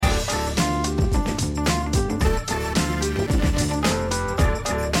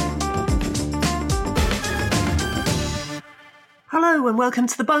and welcome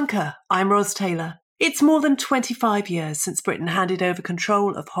to The Bunker. I'm Ros Taylor. It's more than 25 years since Britain handed over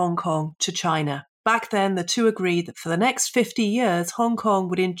control of Hong Kong to China. Back then, the two agreed that for the next 50 years, Hong Kong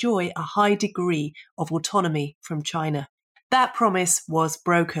would enjoy a high degree of autonomy from China. That promise was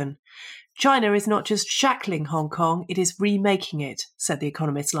broken. China is not just shackling Hong Kong, it is remaking it, said The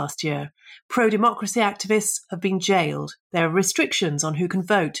Economist last year. Pro-democracy activists have been jailed. There are restrictions on who can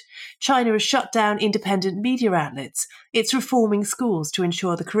vote. China has shut down independent media outlets. It's reforming schools to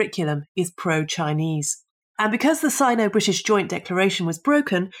ensure the curriculum is pro-Chinese. And because the Sino-British Joint Declaration was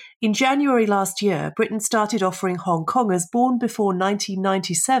broken, in January last year, Britain started offering Hong Kongers born before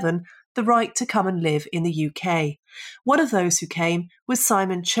 1997 the right to come and live in the UK. One of those who came was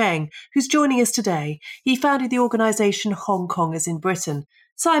Simon Cheng, who's joining us today. He founded the organisation Hong Kongers in Britain.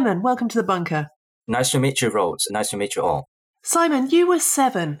 Simon, welcome to The Bunker. Nice to meet you, Rose. Nice to meet you all. Simon, you were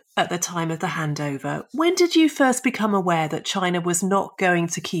 7 at the time of the handover. When did you first become aware that China was not going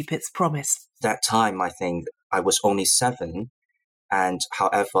to keep its promise? That time, I think I was only 7. And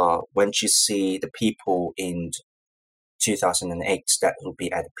however, when you see the people in 2008 that will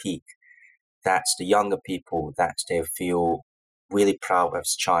be at the peak, that's the younger people that they feel really proud of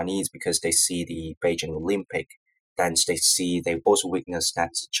Chinese because they see the Beijing Olympic. Then they also witness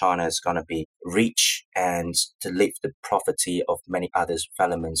that China is going to be rich and to live the poverty of many other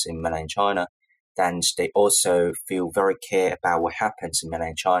developments in mainland China. Then they also feel very care about what happens in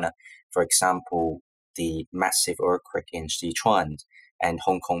mainland China. For example, the massive earthquake in Sichuan and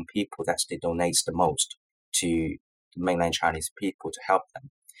Hong Kong people that they donate the most to mainland Chinese people to help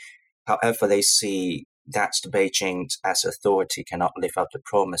them. However, they see that the Beijing as authority cannot live up to the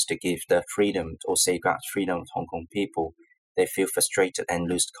promise to give the freedom or safeguard freedom of Hong Kong people. They feel frustrated and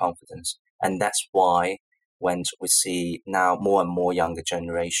lose confidence. And that's why when we see now more and more younger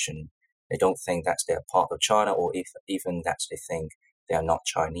generation, they don't think that they're part of China or even that they think they are not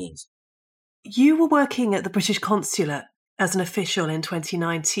Chinese. You were working at the British consulate as an official in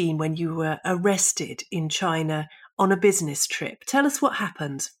 2019 when you were arrested in China on a business trip. Tell us what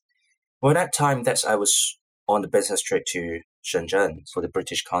happened. Well, that time I was on the business trip to Shenzhen for the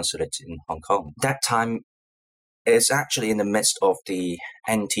British consulate in Hong Kong. That time is actually in the midst of the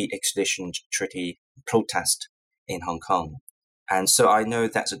anti-extradition treaty protest in Hong Kong. And so I know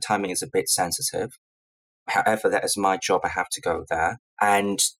that the timing is a bit sensitive. However, that is my job. I have to go there.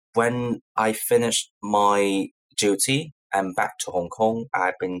 And when I finished my duty and back to Hong Kong,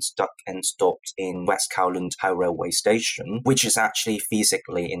 I've been stuck and stopped in West Kowloon Thai Railway Station, which is actually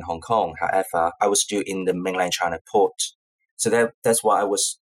physically in Hong Kong. However, I was still in the mainland China port. So that's why I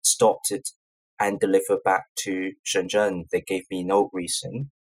was stopped and delivered back to Shenzhen. They gave me no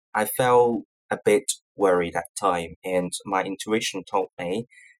reason. I felt a bit worried at the time, and my intuition told me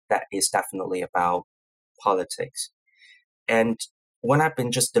that it's definitely about politics. And when I've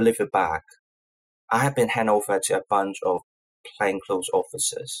been just delivered back, I have been handed over to a bunch of plainclothes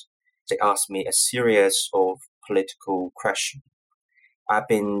officers. They asked me a series of political questions. I've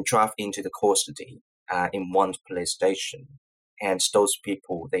been drafted into the custody in one police station. And those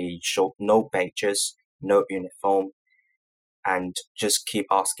people, they showed no badges, no uniform, and just keep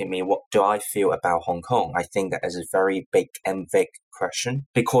asking me, what do I feel about Hong Kong? I think that is a very big and vague question.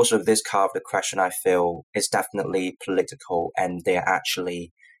 Because of this kind of the question, I feel is definitely political, and they're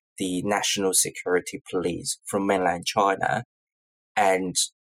actually the National Security Police from mainland China and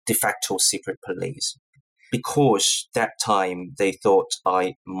de facto secret police. Because that time they thought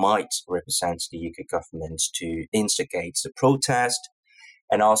I might represent the UK government to instigate the protest,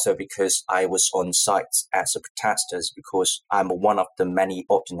 and also because I was on site as a protester, because I'm one of the many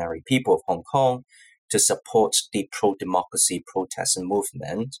ordinary people of Hong Kong to support the pro-democracy protest and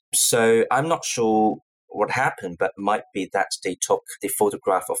movement. So I'm not sure what happened, but it might be that they took the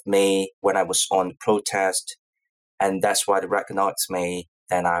photograph of me when I was on the protest, and that's why they recognized me,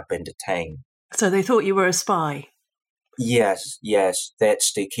 then I've been detained. So they thought you were a spy? Yes. That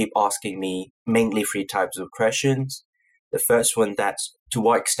they keep asking me mainly 3 types of questions. The first one, that's to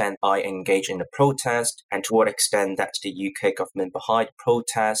what extent I engage in the protest, and to what extent that's the UK government behind the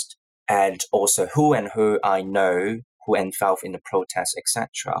protest, and also who I know who involved in the protest,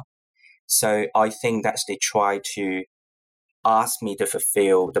 etc. So I think that they try to ask me to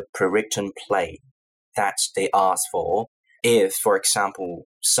fulfill the pre-written play that they asked for. If, for example,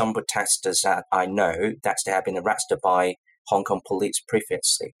 some protesters that I know that they have been arrested by Hong Kong police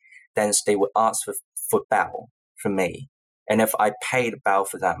previously, then they would ask for bail from me. And if I pay the bail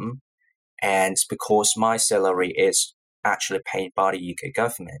for them, and because my salary is actually paid by the UK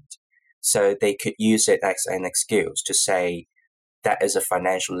government, so they could use it as an excuse to say that is a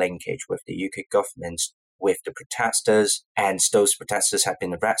financial linkage with the UK government with the protesters, and those protesters have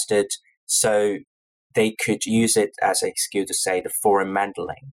been arrested. So they could use it as an excuse to say the foreign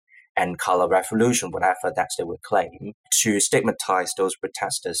meddling and color revolution, whatever that they would claim, to stigmatize those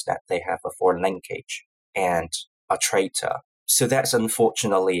protesters that they have a foreign linkage and a traitor. So that's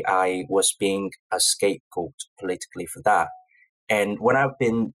unfortunately, I was being a scapegoat politically for that. And when I've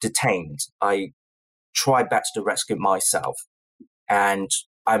been detained, I try best to rescue myself. And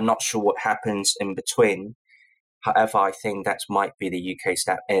I'm not sure what happens in between. However, I think that might be the UK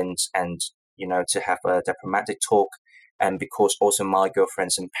step in and, to have a diplomatic talk. And because also my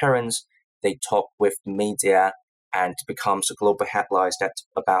girlfriends and parents, they talk with the media and it becomes a global headlines that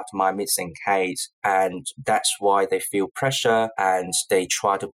about my missing case. And that's why they feel pressure and they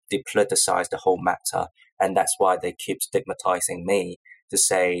try to depoliticize the whole matter. And that's why they keep stigmatizing me to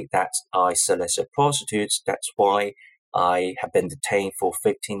say that I solicit prostitutes. That's why I have been detained for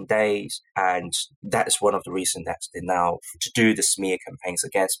 15 days. And that is one of the reasons that they now to do the smear campaigns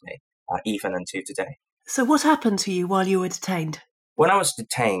against me, even until today. So what happened to you while you were detained? When I was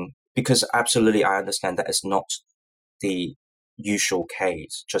detained, because absolutely I understand that it's not the usual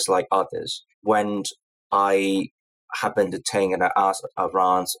case, just like others. When I have been detained and I asked a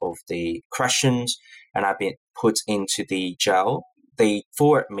round of the questions and I've been put into the jail, they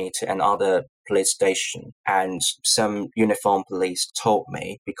forwarded me to another police station, and some uniformed police told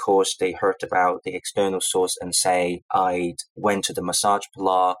me, because they heard about the external source and say I went to the massage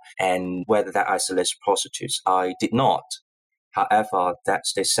parlor and whether that I solicit prostitutes. I did not. However,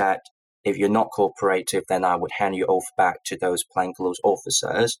 they said, if you're not cooperative, then I would hand you over back to those plainclothes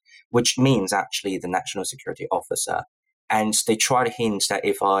officers, which means actually the national security officer. And they try to hint that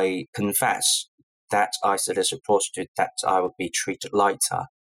if I confess that I solicit prostitute, that I would be treated lighter,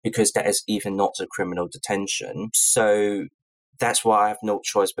 because that is even not a criminal detention. So that's why I have no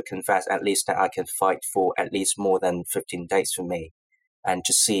choice but confess, at least that I can fight for at least more than 15 days for me, and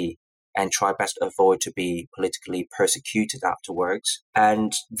to see and try best to avoid to be politically persecuted afterwards.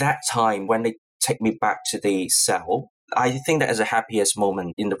 And that time, when they take me back to the cell, I think that is the happiest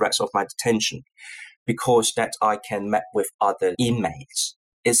moment in the rest of my detention, because that I can meet with other inmates.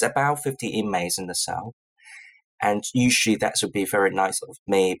 It's about 50 inmates in the cell. And usually that would be very nice of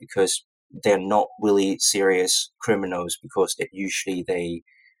me, because they're not really serious criminals, because they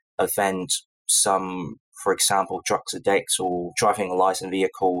offend some, for example, drugs addicts or driving licensed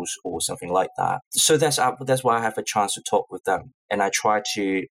vehicles or something like that. So that's why I have a chance to talk with them. And I try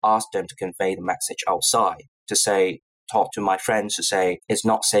to ask them to convey the message outside, to say, talk to my friends to say, it's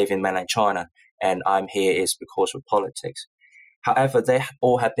not safe in mainland China, and I'm here is because of politics. However, they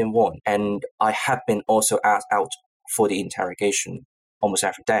all have been warned, and I have been also asked out for the interrogation almost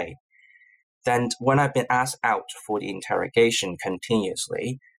every day. Then when I've been asked out for the interrogation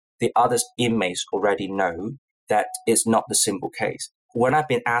continuously, the other inmates already know that it's not the simple case. When I've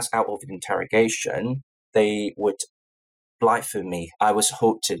been asked out of the interrogation, they would blindfold me. I was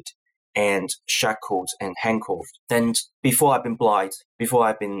halted and shackled and handcuffed. Then before I've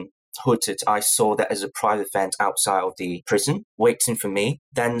been hooded, I saw that as a private vent outside of the prison waiting for me.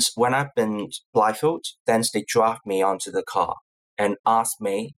 Then when I've been blindfolded, then they drive me onto the car and ask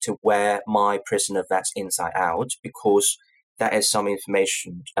me to wear my prisoner vest inside out, because that is some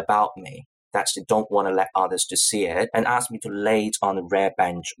information about me that they don't want to let others to see it, and ask me to lay it on the rear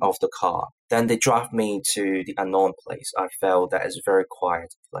bench of the car. Then they drive me to the unknown place. I felt that is a very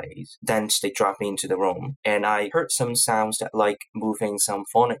quiet place. Then they drive me into the room, and I heard some sounds that like moving some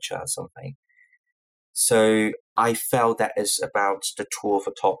furniture or something. So I felt that is about the tool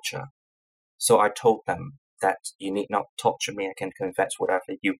for torture. So I told them that you need not torture me, I can confess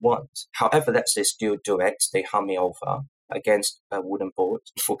whatever you want. However, that they still do it. They hung me over against a wooden board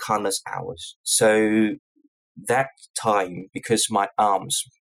for countless hours. So that time, because my arms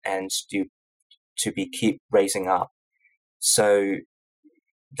and still to be keep raising up, so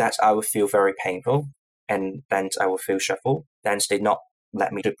that I would feel very painful, and then I would feel shuffle. Then they not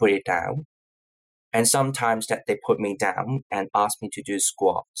let me to put it down, and sometimes that they put me down and ask me to do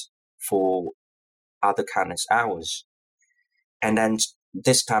squat for other countless hours, and then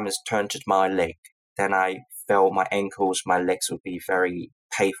this time it's turned to my leg. Then I felt my ankles, my legs would be very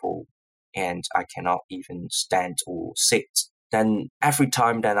painful, and I cannot even stand or sit. Then every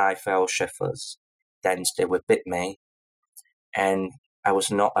time then I felt shivers, then they would beat me, and I was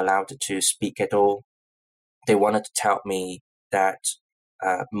not allowed to speak at all. They wanted to tell me that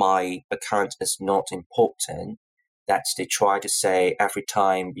my account is not important, that they try to say every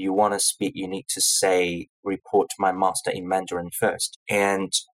time you want to speak, you need to say, report to my master in Mandarin first.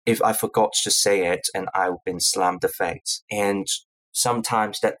 And if I forgot to say it, and I've been slammed the face. And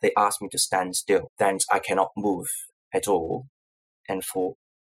sometimes that they ask me to stand still, then I cannot move at all. And for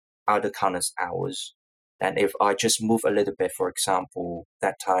other countless hours, and if I just move a little bit, for example,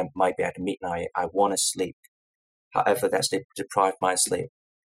 that time might be at midnight, I want to sleep. However, that's they deprive my sleep.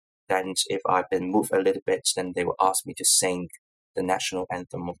 Then if I've been moved a little bit, then they will ask me to sing the national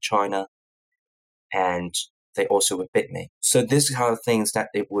anthem of China, and they also would beat me. So this kind of things that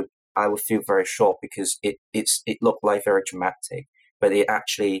I would feel very shocked because it looked like very dramatic, but it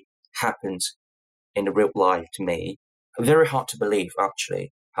actually happened in the real life to me. Very hard to believe,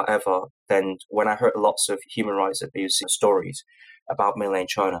 actually. However, then when I heard lots of human rights abuse stories about mainland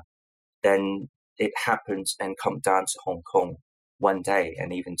China, then it happened and come down to Hong Kong one day,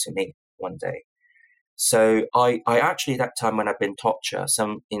 and even to me one day. So I actually, that time when I've been tortured,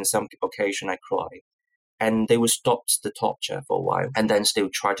 in some occasion I cried, and they would stop the torture for a while, and then they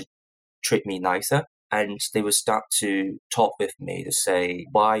would try to treat me nicer, and they would start to talk with me to say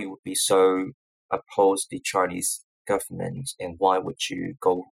why you would be so opposed the Chinese government, and why would you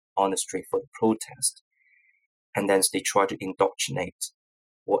go on the street for the protest? And then they try to indoctrinate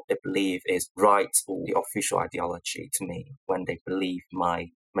what they believe is right or the official ideology to me when they believe my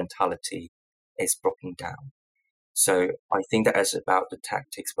mentality is broken down. So I think that is about the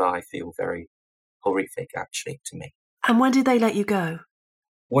tactics, but I feel very horrific actually to me. And when did they let you go?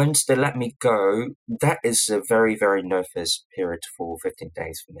 Once they let me go, that is a very, very nervous period for 15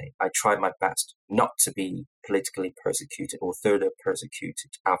 days for me. I tried my best not to be politically persecuted or further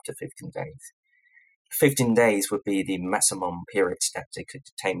persecuted after 15 days. 15 days would be the maximum period that they could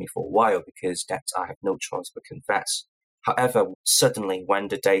detain me for a while, because that I have no choice but confess. However, suddenly when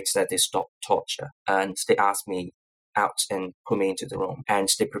the date that they stopped torture, and they asked me out and put me into the room, and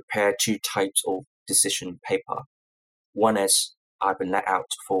they prepared two types of decision paper. One is I've been let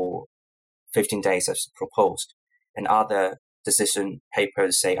out for 15 days as proposed, and other decision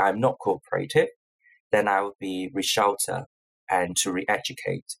papers say I'm not cooperative, then I will be resheltered and to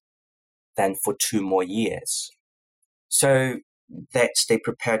re-educate, then for 2 more years. So that they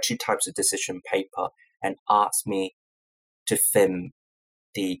prepared two types of decision paper and asked me to film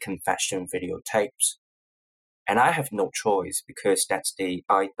the confession videotapes. And I have no choice, because that's they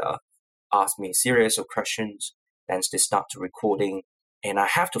either ask me a series of questions, then they start the recording, and I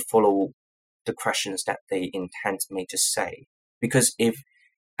have to follow the questions that they intend me to say. Because if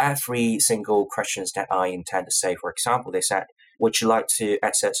every single questions that I intend to say, for example, they said, would you like to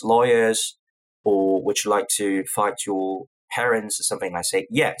access lawyers, or would you like to fight your parents or something, I say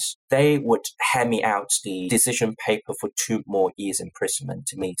yes, they would hand me out the decision paper for 2 more years imprisonment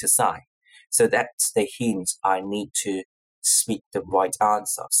to me to sign. So that's the hint I need to speak the right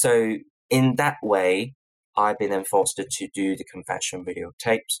answer. So in that way, I've been enforced to do the confession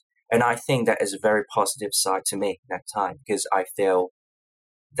videotapes. And I think that is a very positive side to me that time, because I feel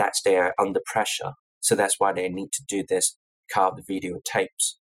that they're under pressure. So that's why they need to do this kind of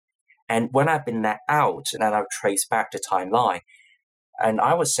videotapes. And when I've been let out, and then I've traced back the timeline, and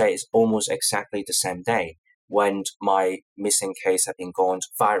I would say it's almost exactly the same day when my missing case had been gone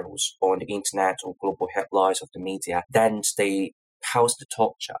viral on the internet or global headlines of the media, then they paused the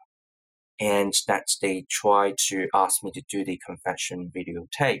torture. And that they tried to ask me to do the confession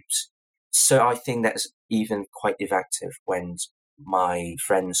videotapes. So I think that's even quite effective when my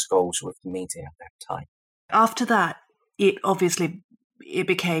friends goes with the media at that time. After that, it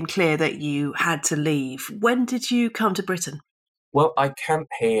became clear that you had to leave. When did you come to Britain? Well, I came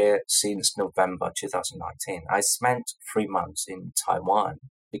here since November 2019. I spent 3 months in Taiwan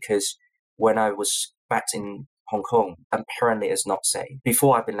because when I was back in Hong Kong, apparently it's not safe.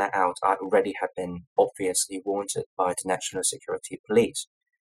 Before I've been let out, I already have been obviously wanted by the National Security Police.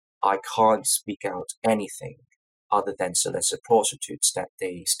 I can't speak out anything other than solicit prostitutes that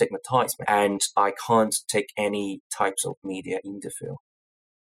they stigmatize me, and I can't take any types of media interview.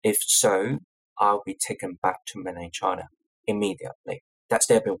 If so, I'll be taken back to mainland China immediately. That's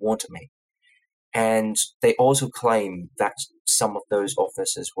they've been warning me. And they also claim that some of those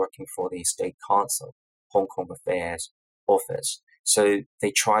officers working for the State Council, Hong Kong Affairs Office, so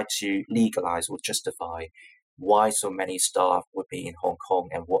they try to legalize or justify why so many staff would be in Hong Kong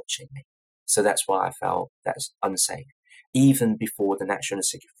and watching me. So that's why I felt that's unsafe. Even before the national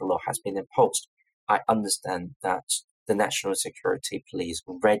security law has been imposed, I understand that the National Security Police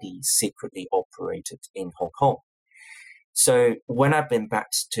already secretly operated in Hong Kong. So when I've been back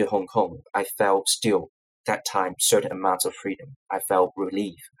to Hong Kong, I felt still that time certain amounts of freedom. I felt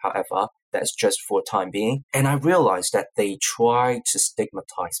relief. However, that's just for the time being. And I realized that they try to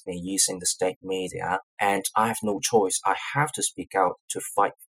stigmatize me using the state media, and I have no choice. I have to speak out to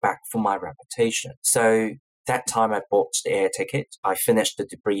fight back for my reputation. So That time I bought the air ticket. I finished the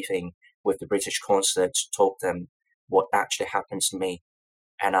debriefing with the British consulate, told them what actually happened to me.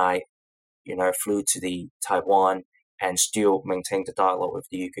 And I, flew to the Taiwan and still maintained the dialogue with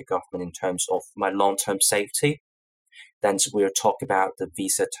the UK government in terms of my long-term safety. Then we'll talk about the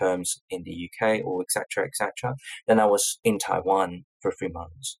visa terms in the UK or et cetera, et cetera. Then I was in Taiwan for 3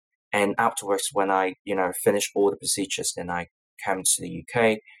 months. And afterwards, when I, finished all the procedures, then I came to the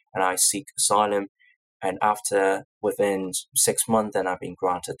UK and I seek asylum. And within 6 months, then I've been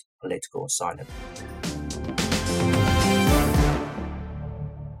granted political asylum.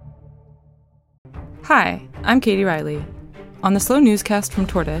 Hi, I'm Katie Riley. On the Slow Newscast from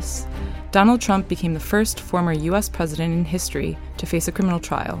Tortoise, Donald Trump became the first former U.S. president in history to face a criminal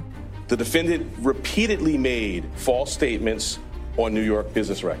trial. The defendant repeatedly made false statements on New York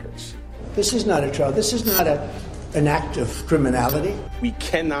business records. This is not a trial. This is not an act of criminality. We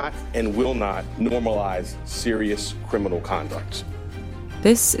cannot and will not normalize serious criminal conduct.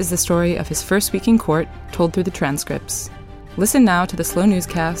 This is the story of his first week in court, told through the transcripts. Listen now to the Slow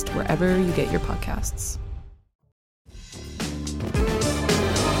Newscast wherever you get your podcasts.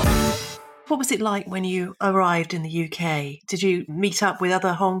 What was it like when you arrived in the UK? Did you meet up with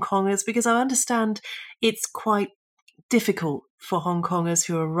other Hong Kongers? Because I understand it's quite difficult for Hong Kongers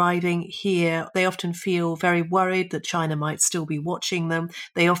who are arriving here. They often feel very worried that China might still be watching them.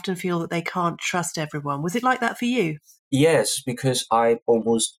 They often feel that they can't trust everyone. Was it like that for you? Yes, because I'm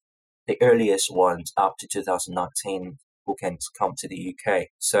almost the earliest ones up to 2019 who can come to the UK.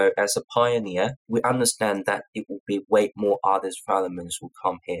 So as a pioneer, we understand that it will be way more other developments who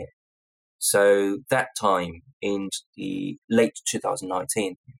come here. So that time in the late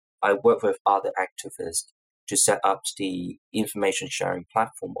 2019, I worked with other activists to set up the information sharing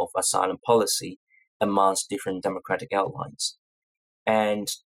platform of asylum policy amongst different democratic airlines. And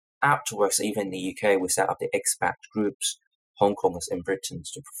afterwards, even in the UK, we set up the expat groups, Hong Kongers in Britain,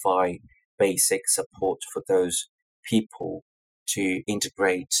 to provide basic support for those people to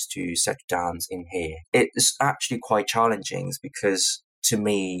integrate, to settle down in here. It is actually quite challenging because to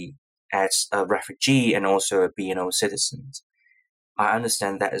me, as a refugee and also a BNO citizen, I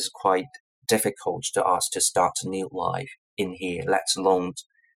understand that is quite difficult to us to start a new life in here, let alone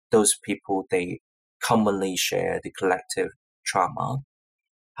those people, they commonly share the collective trauma.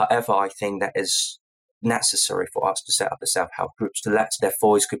 However, I think that is necessary for us to set up the self-help groups to let their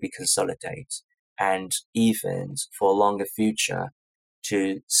voice could be consolidated, and even for a longer future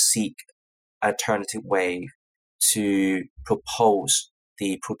to seek alternative way to propose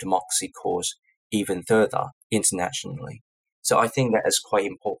the pro-democracy cause even further internationally. So I think that is quite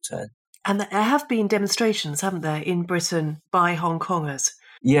important. And there have been demonstrations, haven't there, in Britain by Hong Kongers?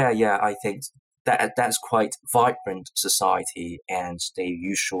 Yeah, I think that's quite vibrant society, and they're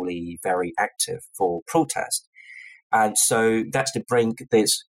usually very active for protest. And so that's to bring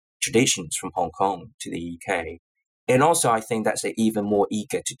these traditions from Hong Kong to the UK. And also I think that they're even more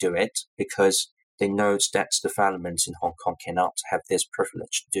eager to do it because they know that developments in Hong Kong cannot have this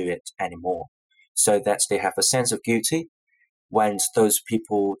privilege to do it anymore. So that they have a sense of guilty when those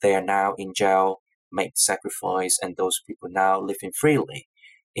people, they are now in jail, make sacrifice, and those people now living freely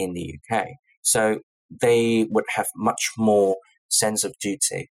in the UK. So they would have much more sense of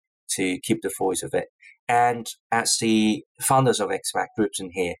duty to keep the voice of it. And as the founders of expat groups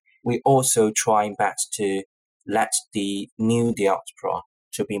in here, we also trying best to let the new diaspora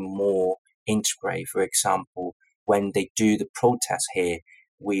to be more integrated. For example, when they do the protest here,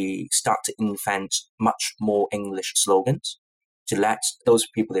 we start to invent much more English slogans to let those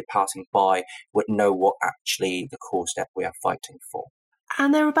people they're passing by would know what actually the cause that we are fighting for.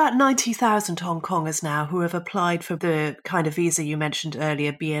 And there are about 90,000 Hong Kongers now who have applied for the kind of visa you mentioned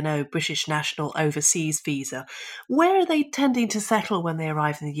earlier, BNO, British National Overseas Visa. Where are they tending to settle when they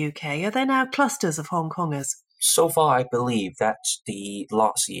arrive in the UK? Are there now clusters of Hong Kongers? So far, I believe that the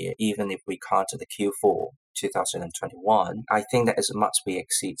last year, even if we count the Q4 2021, I think that it must be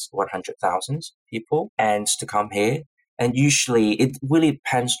exceeds 100,000 people and to come here. And usually it really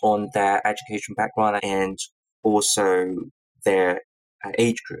depends on their education background and also their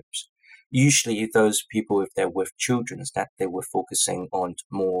age groups. Usually those people, if they're with children, that they were focusing on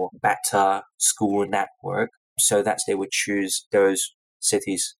more better school network, so that they would choose those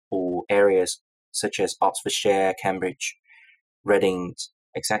cities or areas such as Oxfordshire, Cambridge, Reading,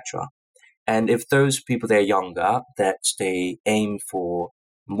 etc. And if those people, they're younger, that they aim for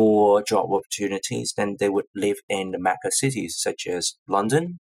more job opportunities, then they would live in the mega cities such as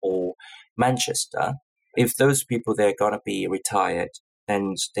London or Manchester. If those people, they're going to be retired,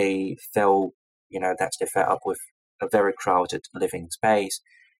 and they feel, that they fed up with a very crowded living space,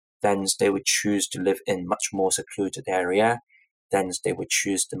 then they would choose to live in much more secluded area, then they would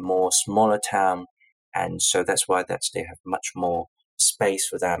choose the more smaller town, and so that's why they have much more space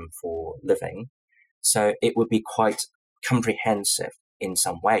for them for living. So it would be quite comprehensive in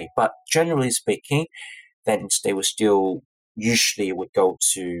some way. But generally speaking, then they would still usually would go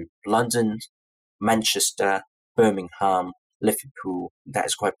to London, Manchester, Birmingham, Liverpool. That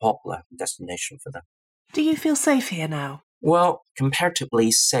is quite popular destination for them. Do you feel safe here now? Well,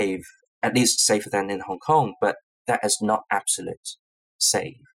 comparatively safe, at least safer than in Hong Kong, but that is not absolute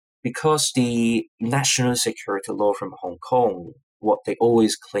safe. Because the national security law from Hong Kong, what they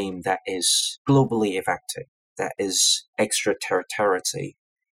always claim that is globally effective, that is extraterritoriality,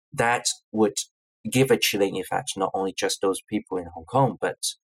 that would give a chilling effect not only just those people in Hong Kong, but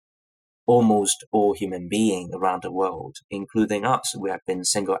almost all human beings around the world, including us. We have been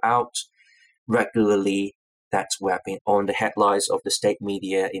singled out regularly, that we have been on the headlines of the state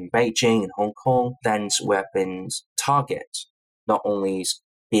media in Beijing and Hong Kong. Then we have been targeted, not only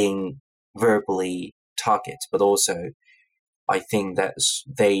being verbally targeted, but also I think that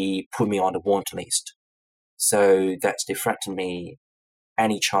they put me on the want list. So that's they threatened me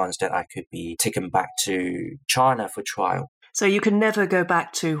any chance that I could be taken back to China for trial. So you can never go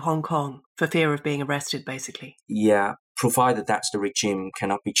back to Hong Kong for fear of being arrested, basically? Yeah, provided that the regime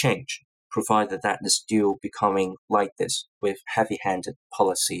cannot be changed, provided that is still becoming like this with heavy-handed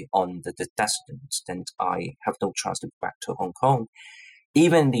policy on the dissidents, then I have no chance to go back to Hong Kong.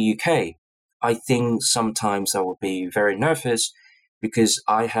 Even in the UK, I think sometimes I would be very nervous because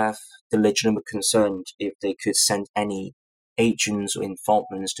I have the legitimate concern if they could send any agents or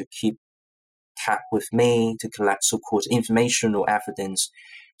informants to keep tab with me, to collect so-called information or evidence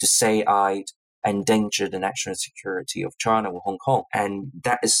to say I'd endanger the national security of China or Hong Kong. And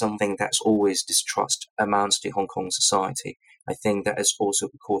that is something that's always distrust amongst the Hong Kong society. I think that is also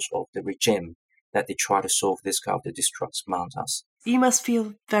because of the regime that they try to solve this kind of distrust among us. You must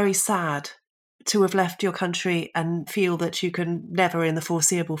feel very sad to have left your country and feel that you can never in the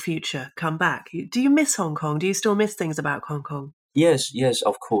foreseeable future come back. Do you miss Hong Kong? Do you still miss things about Hong Kong? Yes,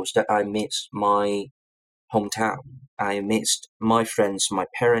 of course, that I miss my hometown. I missed my friends, my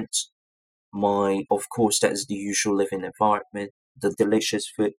parents, of course, that is the usual living environment, the delicious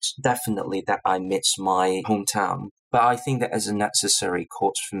food. Definitely that I miss my hometown. But I think that is a necessary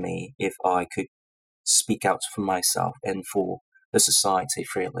course for me if I could speak out for myself and for the society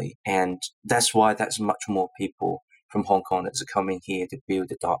freely. And that's why that's much more people from Hong Kong that's coming here to build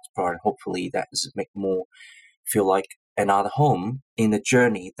the diaspora, and hopefully that is make more feel like another home in the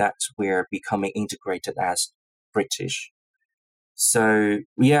journey that we're becoming integrated as British. So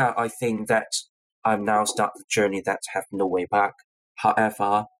yeah, I think that I'm now starting the journey that have no way back.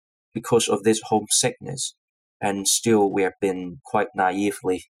 However, because of this homesickness, and still we have been quite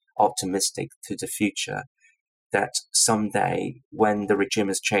naively optimistic to the future, that someday when the regime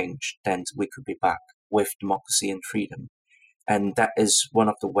is changed, then we could be back with democracy and freedom. And that is one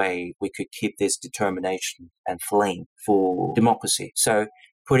of the ways we could keep this determination and flame for democracy. So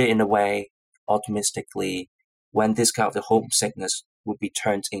put it in a way, optimistically, when this kind of the homesickness would be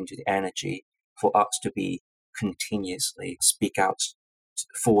turned into the energy for us to be continuously speak out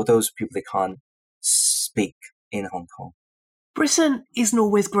for those people that can't speak in Hong Kong. Britain isn't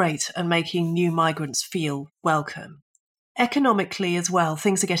always great at making new migrants feel welcome. Economically as well,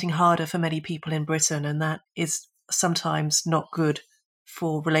 things are getting harder for many people in Britain, and that is sometimes not good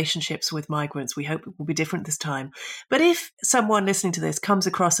for relationships with migrants. We hope it will be different this time. But if someone listening to this comes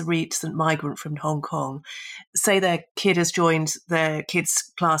across a recent migrant from Hong Kong, say their kid has joined their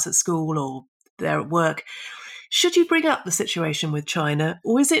kids' class at school or they're at work, should you bring up the situation with China,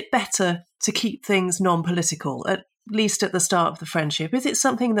 or is it better to keep things non-political, at least at the start of the friendship? Is it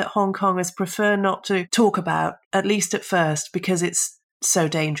something that Hong Kongers prefer not to talk about, at least at first, because it's so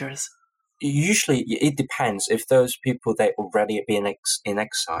dangerous? Usually, it depends. If those people they already been in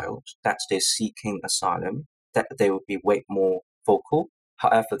exile, that they're seeking asylum, that they would be way more vocal.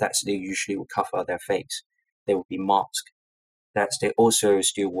 However, that's they usually will cover their face. They will be masked. That they also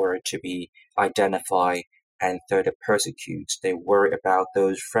still worry to be identified and further persecuted. They worry about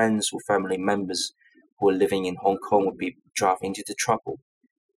those friends or family members who are living in Hong Kong would be dropped into the trouble.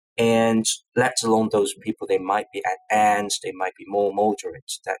 And let alone those people, they might be at ends, they might be more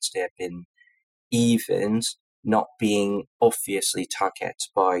moderate, that they have been even not being obviously targeted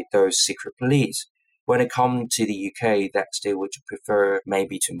by those secret police. When it comes to the UK, that they would prefer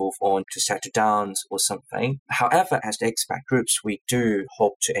maybe to move on to settle down or something. However, as the expat groups, we do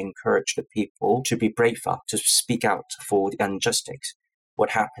hope to encourage the people to be braver, to speak out for the injustice,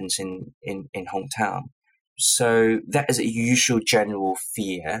 what happens in hometown. So that is a usual general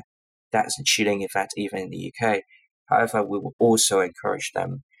fear That's a chilling effect even in the UK. However, we will also encourage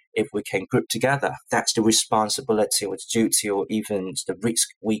them, if we can group together, that's the responsibility or the duty or even the risk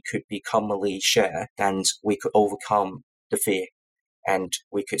we could be commonly share, then we could overcome the fear and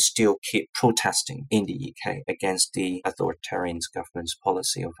we could still keep protesting in the UK against the authoritarian government's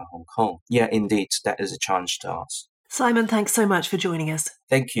policy over Hong Kong. Yeah, indeed, that is a challenge to us. Simon, thanks so much for joining us.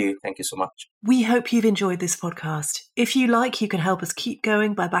 Thank you. Thank you so much. We hope you've enjoyed this podcast. If you like, you can help us keep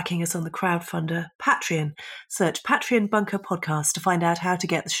going by backing us on the crowdfunder Patreon. Search Patreon Bunker Podcast to find out how to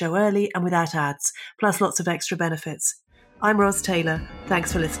get the show early and without ads, plus lots of extra benefits. I'm Ros Taylor.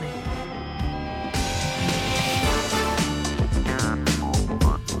 Thanks for listening.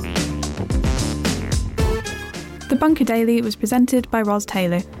 The Bunker Daily was presented by Ros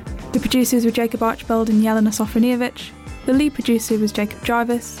Taylor. The producers were Jacob Archibald and Jelena Sofronievich. The lead producer was Jacob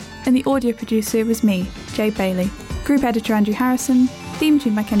Jarvis, and the audio producer was me, Jay Bailey. Group editor Andrew Harrison. Theme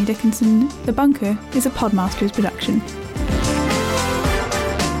tune by Kenny Dickinson. The Bunker is a Podmasters production.